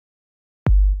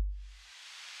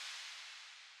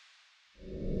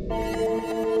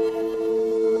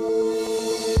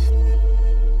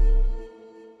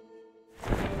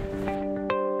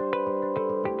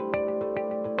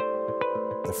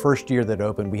first year that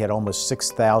opened, we had almost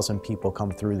 6,000 people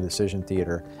come through the Decision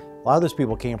Theater. A lot of those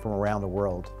people came from around the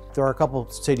world. There are a couple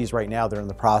of cities right now that are in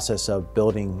the process of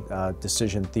building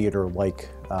Decision Theater-like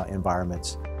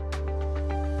environments.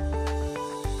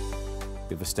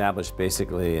 We've established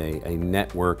basically a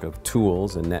network of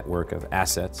tools, a network of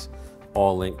assets,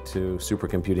 all linked to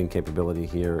supercomputing capability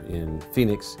here in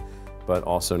Phoenix, but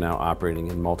also now operating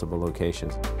in multiple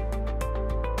locations.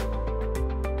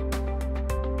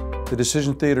 The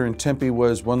Decision Theater in Tempe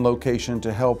was one location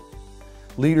to help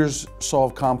leaders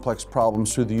solve complex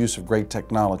problems through the use of great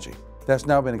technology. That's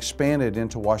now been expanded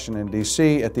into Washington,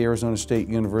 D.C. at the Arizona State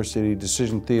University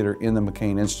Decision Theater in the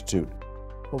McCain Institute.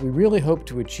 What we really hope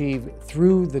to achieve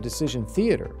through the Decision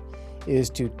Theater is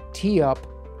to tee up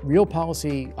real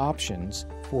policy options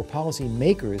for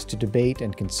policymakers to debate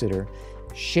and consider,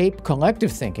 shape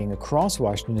collective thinking across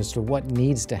Washington as to what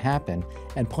needs to happen,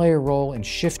 and play a role in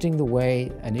shifting the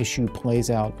way an issue plays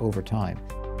out over time.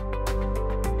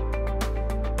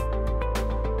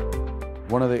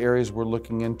 One of the areas we're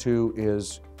looking into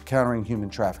is countering human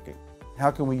trafficking.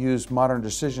 How can we use modern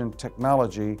decision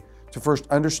technology to first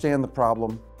understand the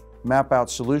problem, map out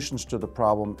solutions to the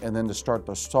problem, and then to start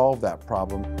to solve that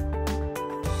problem?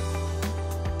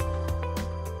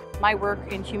 My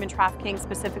work in human trafficking,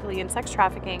 specifically in sex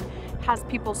trafficking, has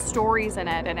people's stories in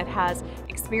it, and it has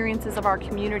experiences of our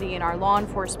community and our law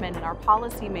enforcement and our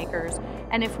policymakers.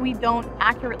 And if we don't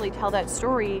accurately tell that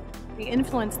story, the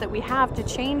influence that we have to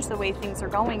change the way things are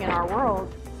going in our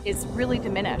world is really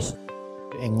diminished.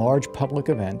 A large public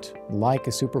event, like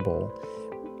a Super Bowl,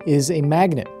 is a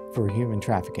magnet for human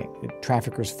trafficking.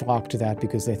 Traffickers flock to that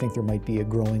because they think there might be a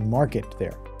growing market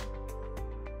there.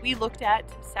 We looked at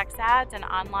sex ads and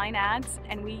online ads,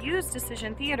 and we used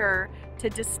Decision Theater to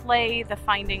display the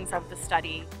findings of the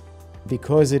study.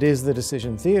 Because it is the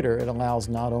Decision Theater, it allows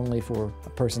not only for a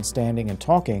person standing and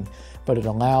talking, but it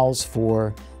allows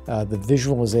for the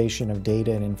visualization of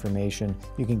data and information.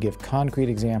 You can give concrete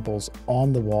examples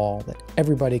on the wall that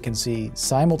everybody can see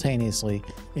simultaneously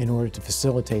in order to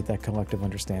facilitate that collective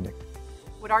understanding.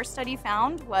 What our study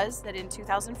found was that in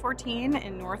 2014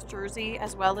 in North Jersey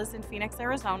as well as in Phoenix,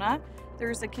 Arizona,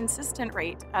 there's a consistent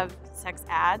rate of sex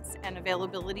ads and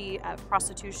availability of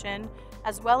prostitution,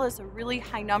 as well as a really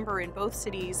high number in both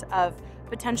cities of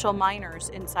potential minors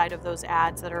inside of those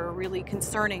ads that are really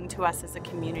concerning to us as a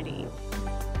community.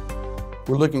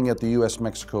 We're looking at the U.S.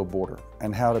 Mexico border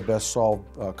and how to best solve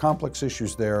complex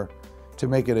issues there to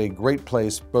make it a great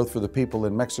place both for the people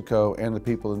in Mexico and the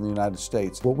people in the United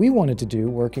States. What we wanted to do,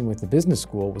 working with the business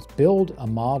school, was build a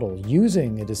model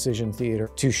using a Decision Theater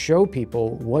to show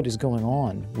people what is going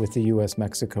on with the U.S.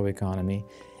 Mexico economy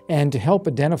and to help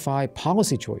identify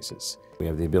policy choices. We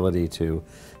have the ability to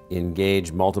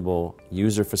engage multiple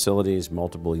user facilities,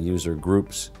 multiple user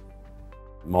groups,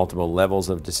 multiple levels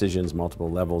of decisions, multiple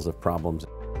levels of problems.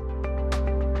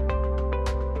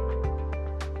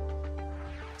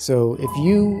 So if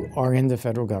you are in the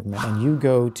federal government and you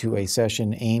go to a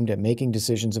session aimed at making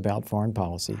decisions about foreign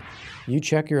policy, you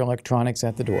check your electronics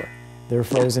at the door. They're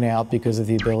frozen out because of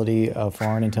the ability of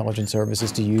foreign intelligence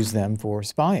services to use them for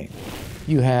spying.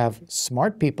 You have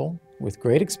smart people with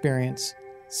great experience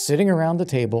sitting around the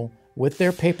table with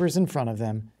their papers in front of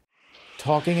them,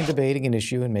 talking and debating an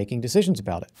issue and making decisions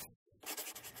about it.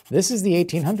 This is the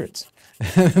 1800s.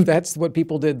 That's what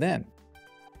people did then.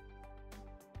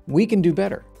 We can do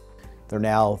better. There are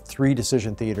now 3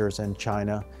 Decision Theaters in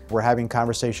China. We're having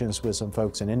conversations with some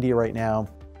folks in India right now.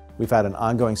 We've had an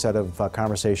ongoing set of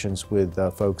conversations with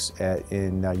folks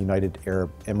in United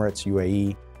Arab Emirates,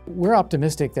 UAE. We're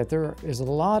optimistic that there is a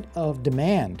lot of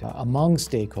demand among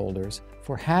stakeholders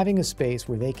for having a space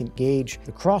where they can gauge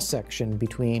the cross-section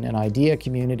between an idea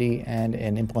community and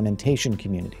an implementation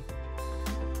community.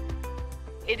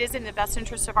 It is in the best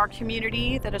interest of our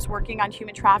community that is working on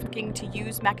human trafficking to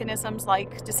use mechanisms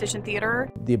like Decision Theater.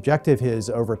 The objective is,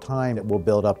 over time, it will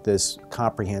build up this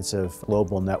comprehensive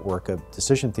global network of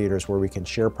decision theaters where we can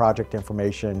share project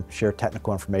information, share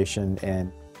technical information,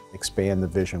 and expand the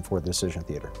vision for the Decision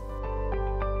Theater.